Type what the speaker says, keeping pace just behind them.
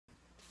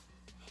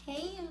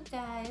Hey you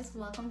guys,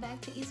 welcome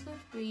back to East with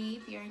Bree.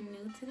 If you're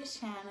new to the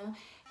channel,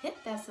 hit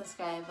that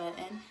subscribe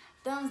button,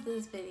 thumbs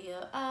this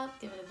video up,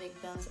 give it a big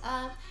thumbs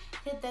up,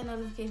 hit that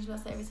notification bell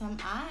so every time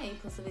I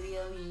post a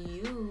video,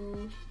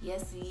 you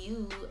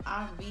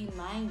are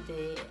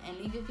reminded, and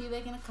leave your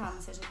feedback in the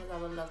comment section because I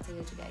would love to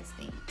hear what you guys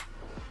think.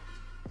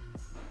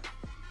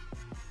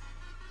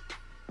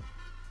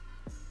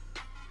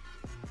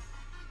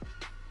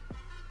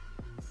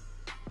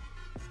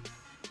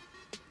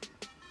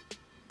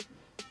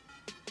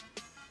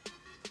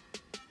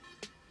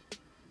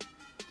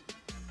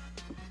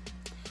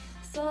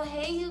 So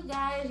hey you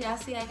guys, y'all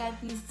see I got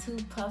these two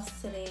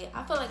puffs today.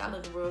 I feel like I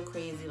look real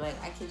crazy. Like,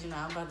 I kid you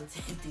not, I'm about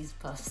to take these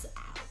puffs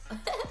out.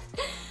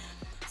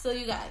 So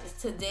you guys,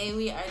 today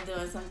we are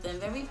doing something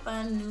very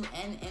fun, new,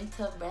 and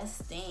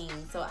interesting.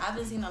 So I've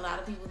been seeing a lot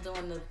of people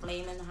doing the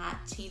flaming hot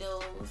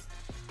Cheetos.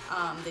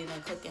 They've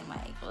been cooking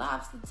like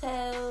lobster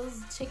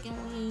tails, chicken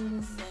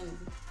wings, and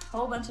a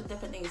whole bunch of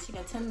different things,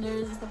 chicken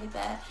tenders and stuff like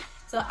that.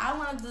 So I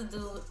wanted to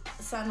do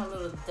something a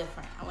little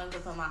different. I wanted to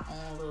put my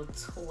own little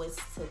twist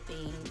to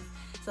things.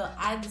 So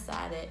I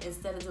decided,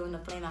 instead of doing the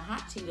plain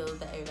hot Cheetos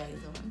that everybody's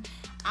doing,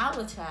 I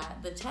would try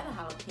the cheddar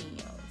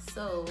jalapeno.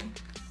 So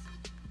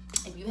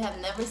if you have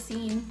never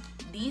seen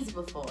these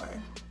before,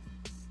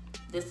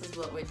 this is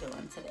what we're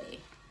doing today.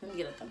 Let me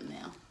get a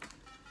thumbnail.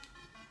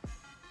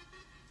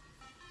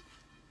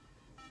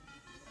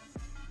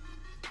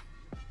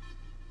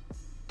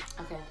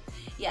 Okay,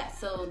 yeah,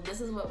 so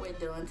this is what we're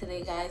doing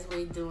today, guys.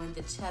 We're doing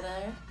the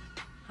cheddar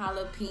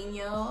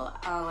jalapeno.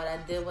 What I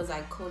did was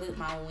I coated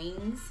my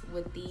wings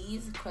with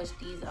these, crushed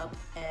these up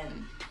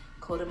and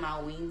coated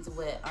my wings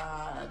with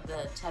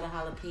the cheddar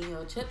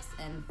jalapeno chips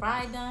and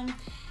fried them.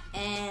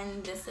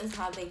 And this is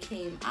how they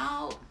came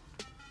out.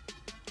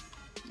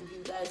 If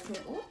you guys can,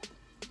 oh,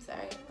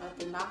 sorry, I have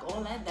to knock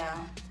all that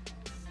down.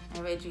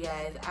 All right, you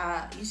guys,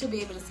 you should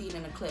be able to see it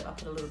in the clip. I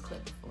put a little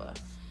clip before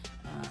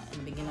in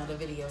the beginning of the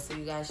video, so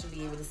you guys should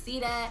be able to see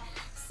that.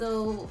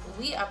 So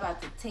we are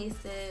about to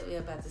taste it.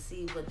 We're about to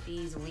see what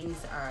these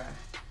wings are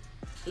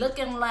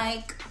looking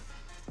like.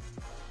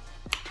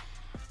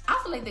 I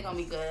feel like they're gonna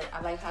be good.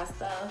 I like hot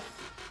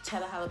stuff.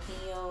 Cheddar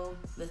jalapeno.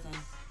 Listen,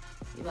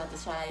 we're about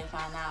to try and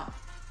find out.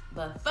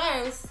 But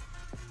first,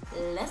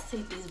 let's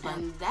take these buns.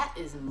 And that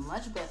is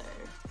much better.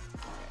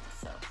 Alright,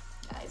 so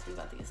guys, we're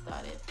about to get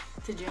started.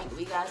 To drink,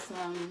 we got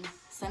some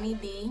Sunny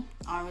D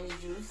orange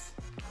juice.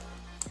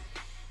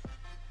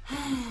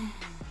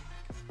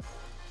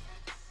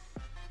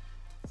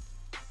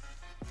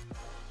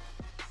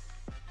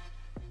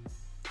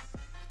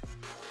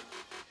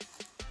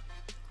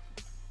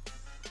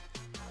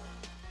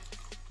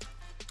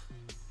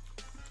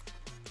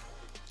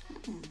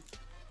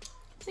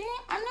 See,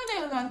 I knew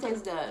they were gonna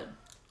taste good.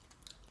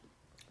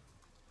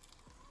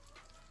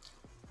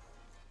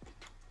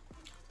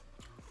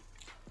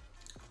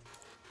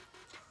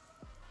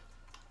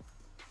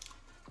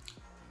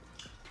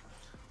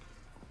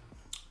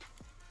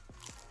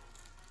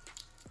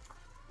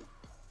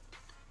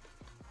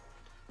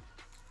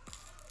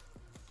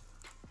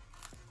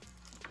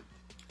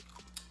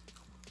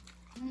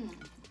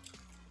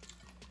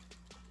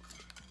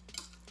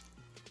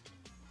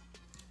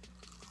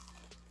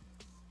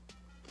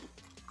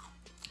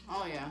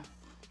 Oh yeah,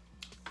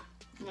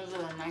 this is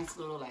a nice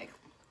little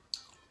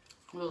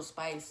little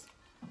spice.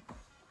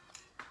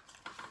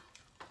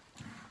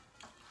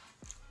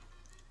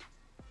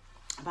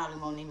 I probably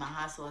won't need my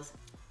hot sauce.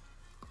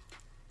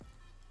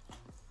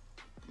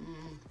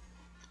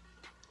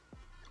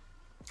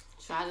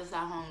 Try this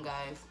at home,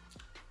 guys.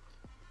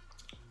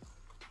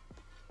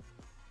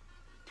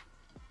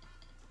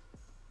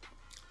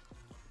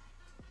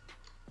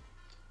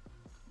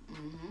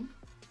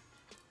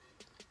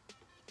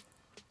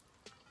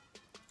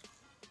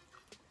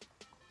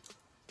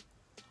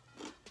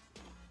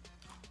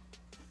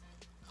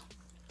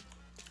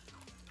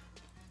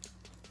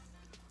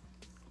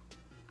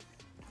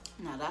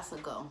 Now that's a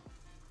go.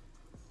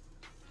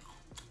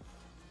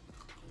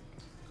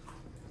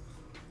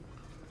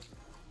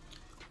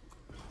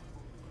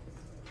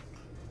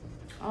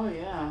 Oh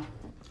yeah.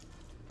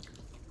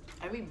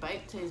 Every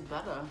bite tastes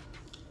better.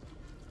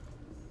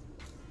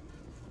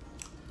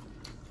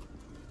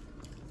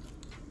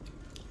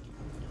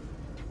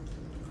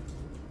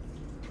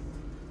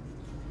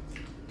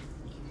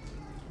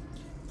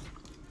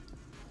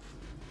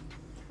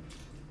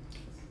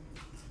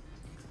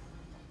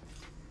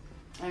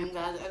 And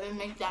guys, I didn't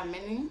make that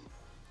many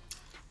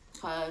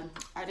because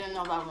I didn't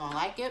know if I was gonna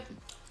like it.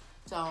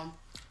 So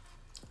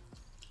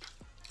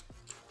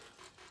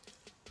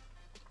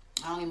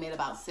I only made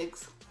about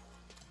 6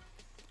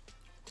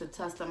 to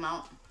test them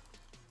out.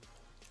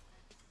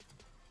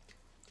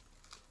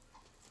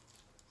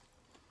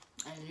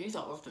 And these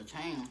are off the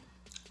chain.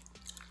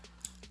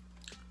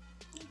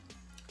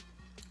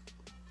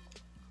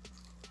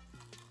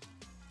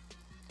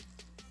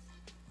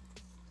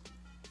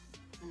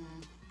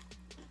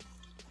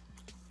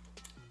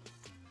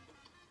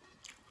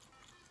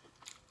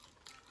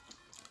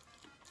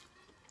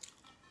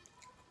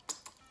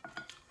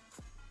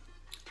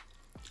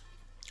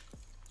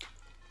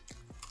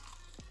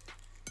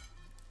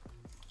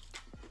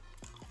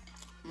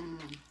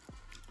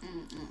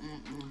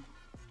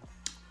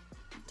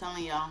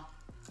 Telling y'all,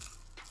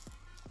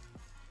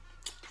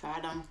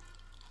 try them.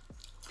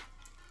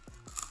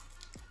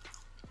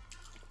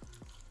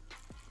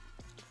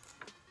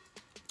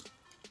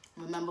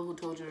 Remember who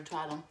told you to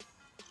try them.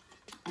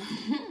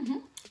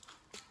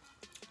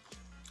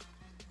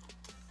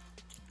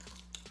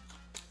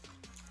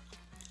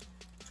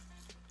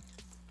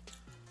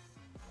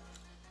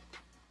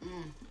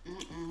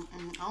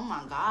 Oh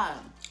my God.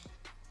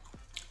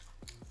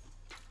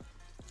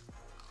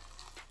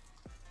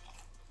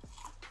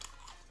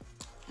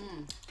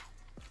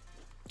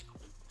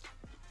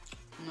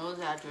 No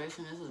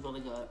exaggeration, this is really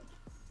good.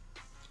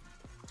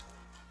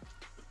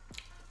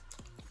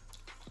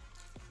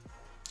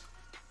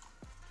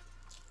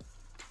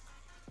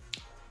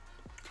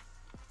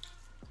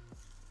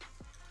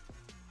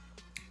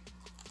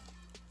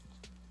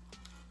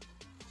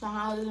 So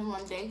how is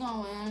one day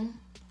going?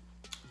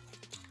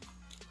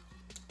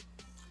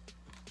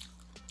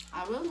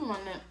 I really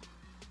want to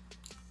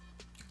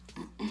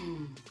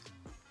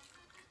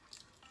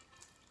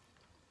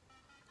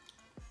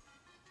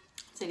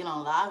take it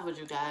on live with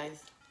you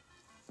guys,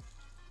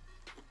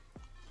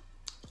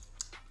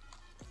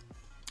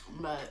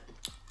 but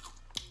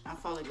I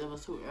felt like it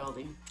was too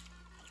early.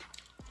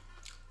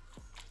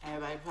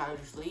 Everybody probably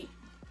asleep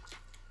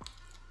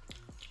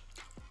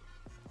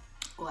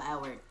or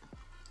at work.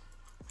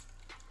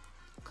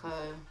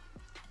 Cause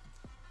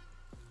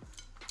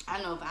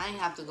I know if I ain't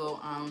have to go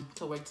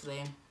to work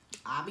today,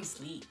 I'll be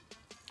asleep.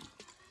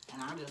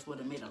 And I just would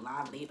have made a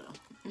live later.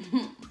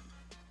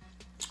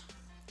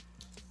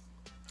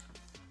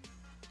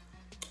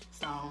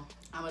 So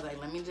I was like,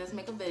 let me just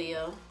make a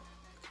video.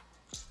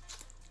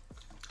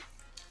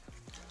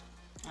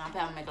 And I'll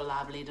probably make a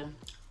live later.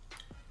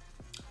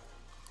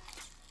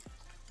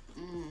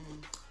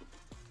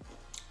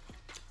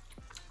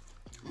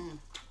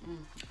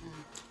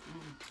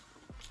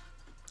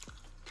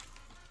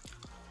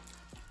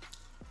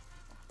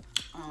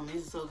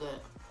 These are so good.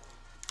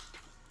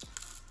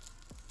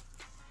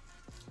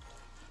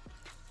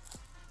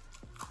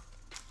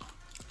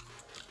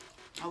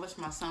 I wish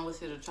my son was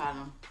here to try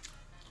them.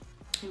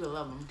 He would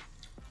love them.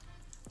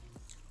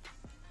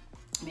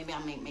 Maybe I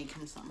may make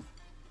him some.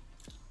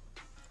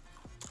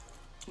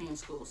 He in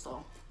school,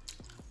 so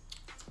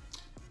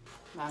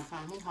by the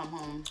time he come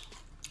home,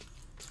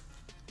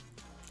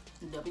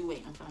 they'll be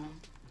waiting for him.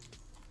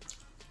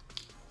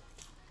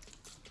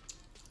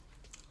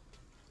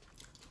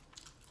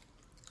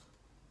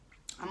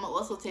 I'm gonna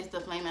also taste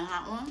the flaming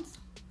hot ones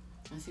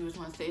and see which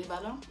one tastes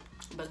better.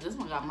 But this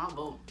one got my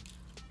vote.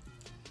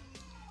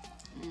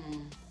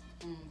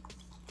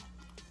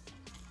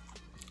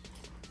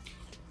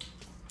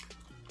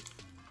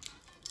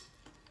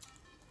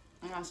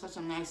 It got such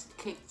a nice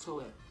kick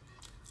to it.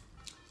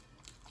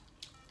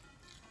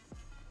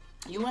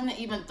 You wouldn't have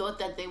even thought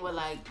that they were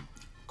like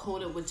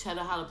coated with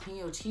cheddar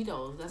jalapeno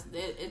Cheetos. That's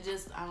it. It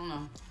just, I don't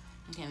know.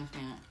 I can't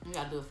explain it. You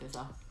gotta do it for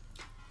yourself.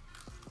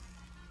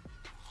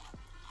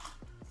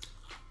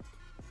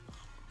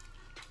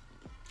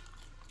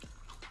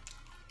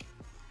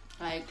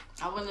 Like,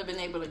 I wouldn't have been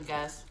able to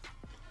guess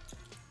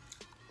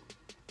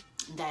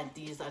that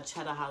these are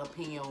cheddar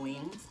jalapeno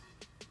wings.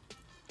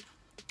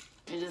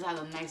 It just has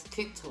a nice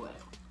kick to it.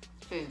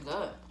 Tastes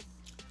good.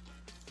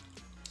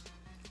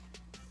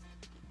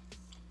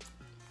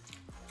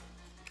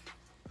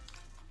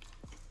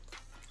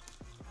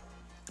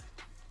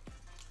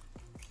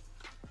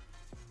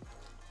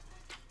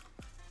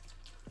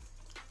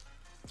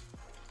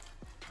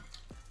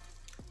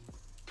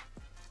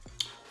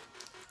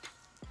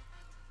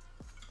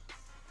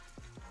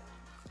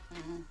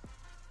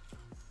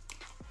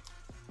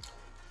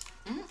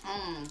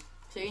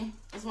 See?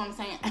 That's what I'm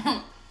saying.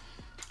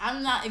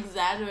 I'm not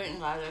exaggerating,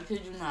 guys. I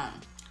kid you not.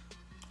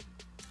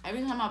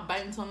 Every time I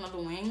bite into another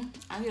wing,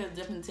 I get a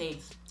different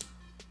taste.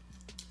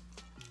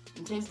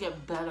 The taste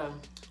get better.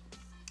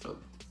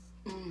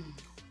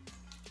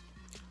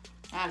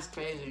 That's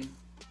crazy.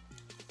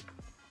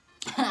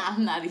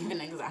 I'm not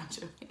even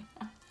exaggerating.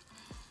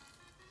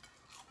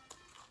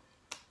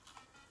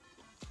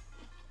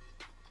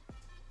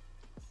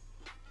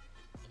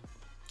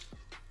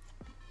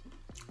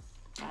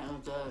 That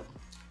was good.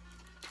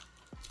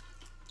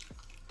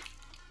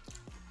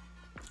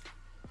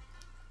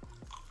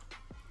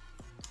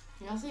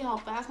 Y'all see how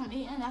fast I'm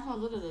eating? That's how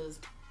good it is.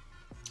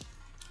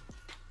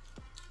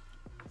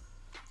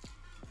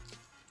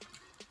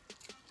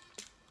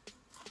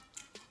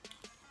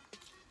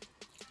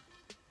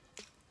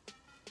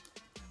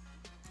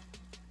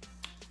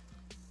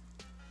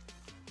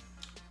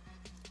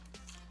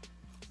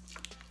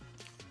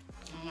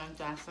 And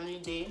that's sunny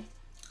day.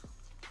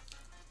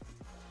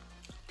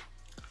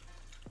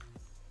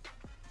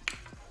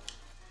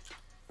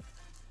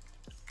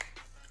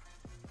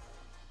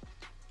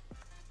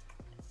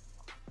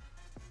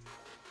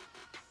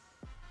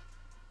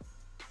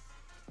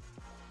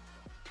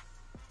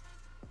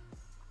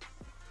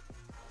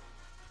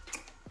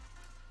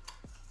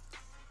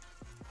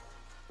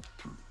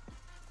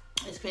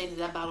 It's crazy,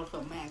 that bottle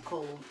felt mad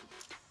cold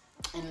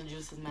and the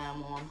juice is mad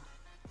warm.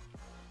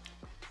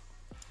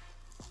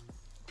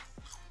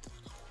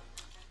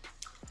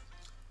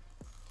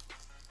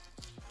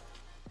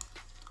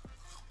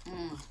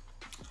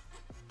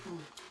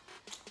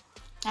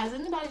 Has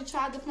anybody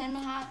tried the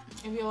Flamin' Hot?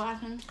 If you're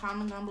watching,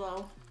 comment down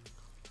below.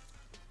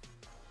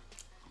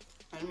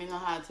 Let me know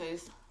how it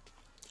tastes.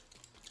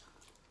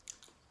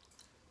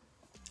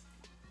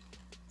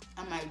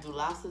 I might do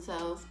lobster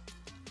tails.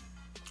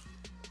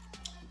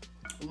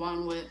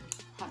 One with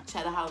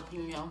cheddar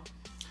jalapeno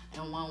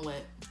and one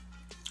with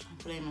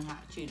Flamin'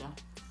 Hot Cheeto.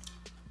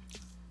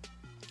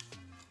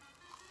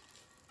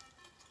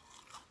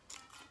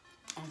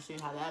 And see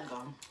how that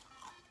goes.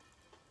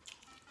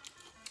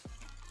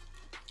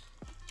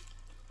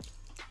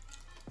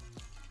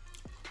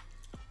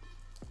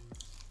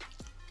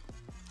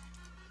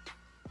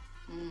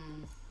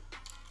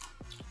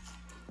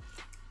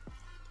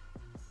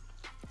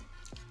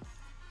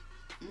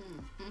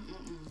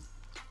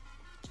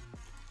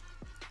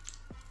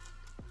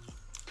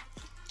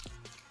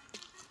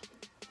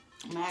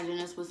 Imagine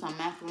this with some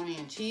macaroni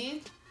and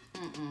cheese.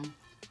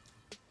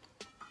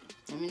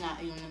 Let me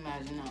not even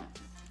imagine that.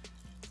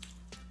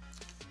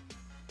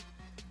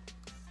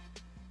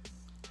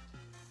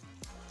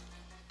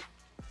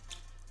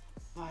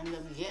 I end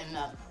up getting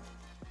up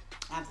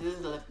after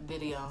this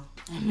video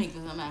and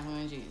making some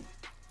macaroni and cheese.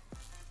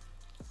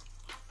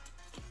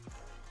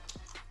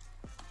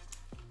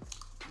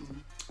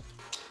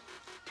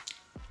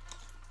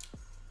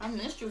 I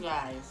missed you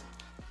guys.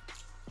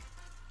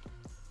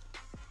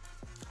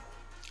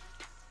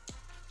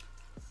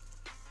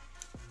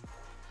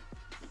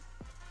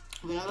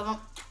 Whenever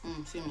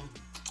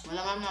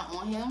I'm not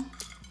on here,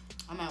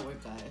 I'm at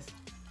work, guys.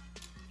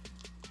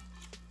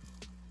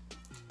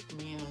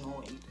 Being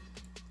annoyed.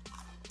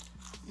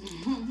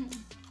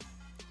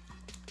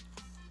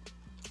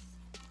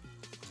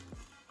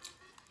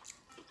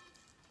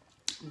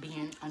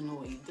 Being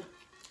annoyed.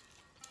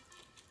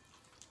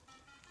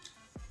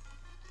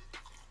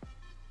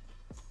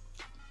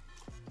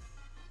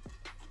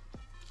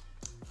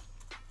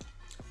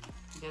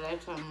 They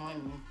like to annoy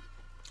me.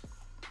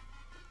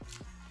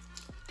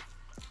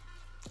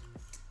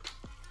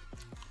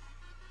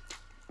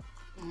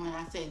 When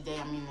I say they,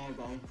 I mean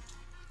everybody.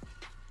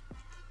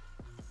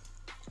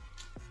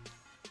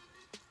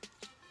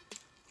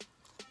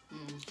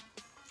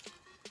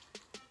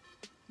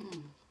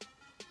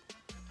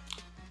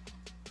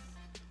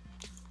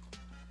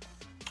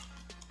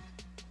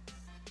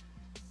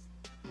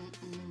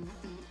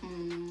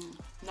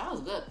 That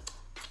was good.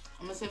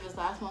 I'm gonna save this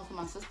last one for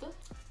my sister.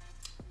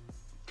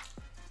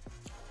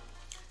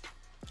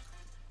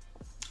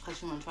 Cause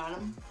she wanna try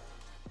them.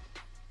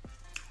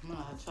 I'm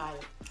gonna let her try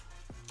it.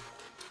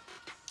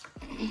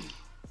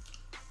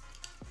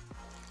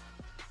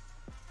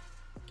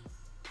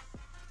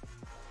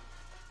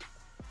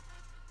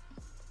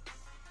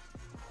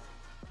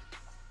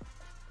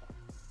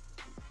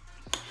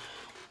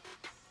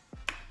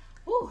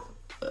 Woo.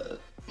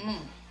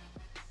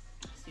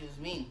 Excuse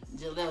me.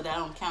 Jaleel, that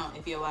don't count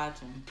if you're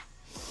watching.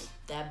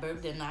 That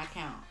burp did not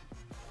count.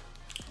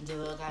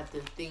 Jaleel got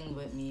this thing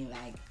with me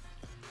like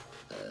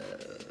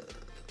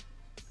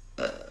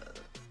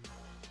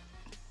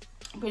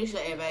I'm pretty sure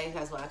everybody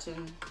that's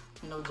watching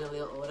know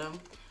Jaleel Odom.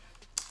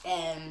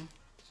 And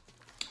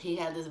he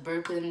had this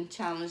burping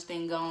challenge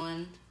thing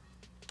going.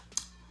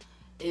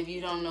 If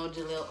you don't know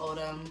Jaleel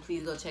Odom,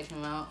 please go check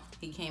him out.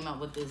 He came out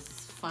with this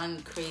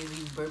fun,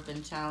 crazy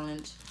burping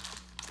challenge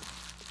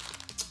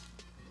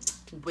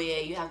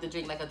where you have to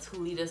drink like a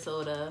 2-liter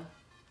soda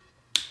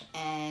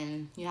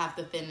and you have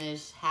to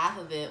finish half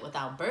of it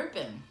without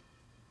burping.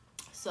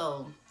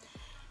 So,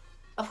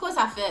 of course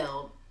I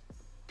failed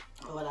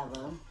or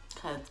whatever,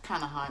 because it's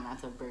kind of hard not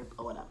to burp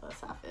or whatever,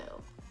 so I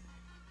failed.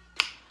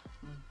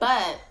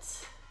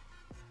 But,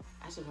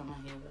 I should put my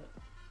hair up.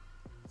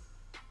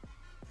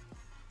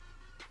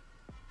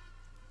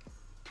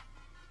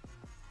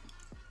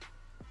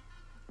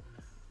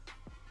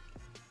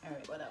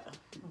 Alright, whatever.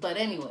 But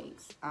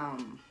anyways,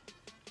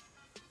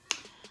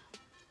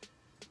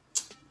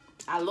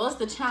 I lost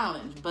the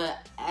challenge,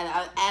 but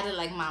I added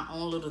like my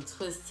own little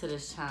twist to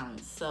this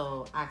challenge.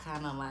 So I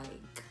kind of like,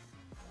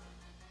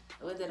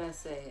 what did I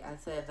say? I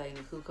said like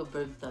who could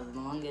burp the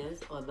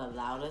longest or the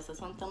loudest or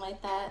something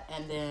like that.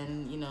 And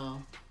then, you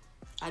know,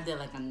 I did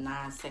like a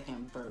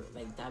 9-second burp.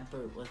 Like that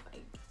burp was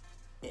like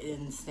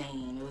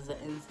insane. It was an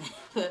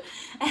insane.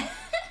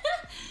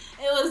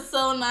 It was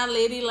so not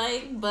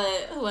ladylike,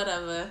 but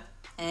whatever.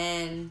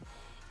 And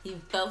he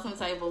felt some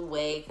type of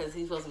way because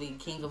he's supposed to be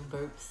king of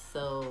burps.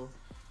 So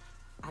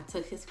I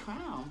took his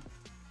crown.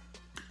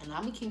 And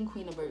I became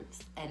queen of burps.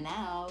 And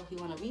now he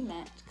want a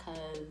rematch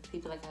because he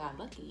feel like I got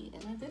lucky.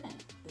 And I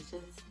didn't. It's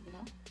just, you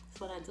know,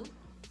 it's what I do.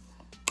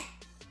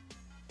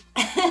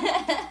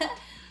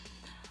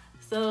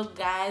 So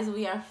guys,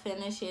 we are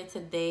finished here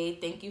today.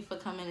 Thank you for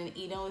coming and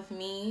eating with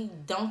me.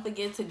 Don't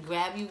forget to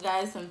grab you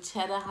guys some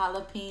cheddar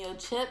jalapeno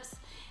chips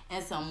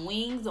and some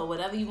wings or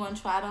whatever you want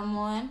to try them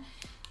on.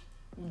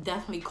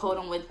 Definitely coat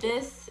them with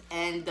this.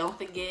 And don't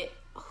forget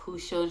who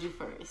showed you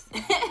first.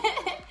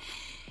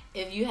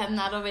 If you have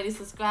not already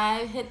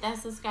subscribed, hit that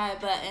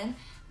subscribe button.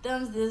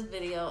 Thumbs this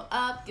video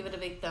up. Give it a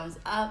big thumbs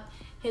up.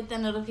 Hit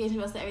that notification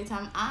bell so every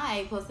time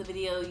I post a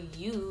video,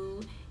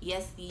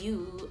 yes,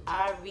 you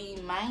are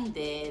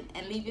reminded.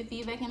 And leave your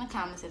feedback in the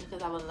comment section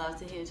because I would love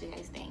to hear what you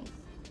guys think.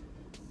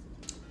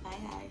 Bye,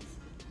 guys.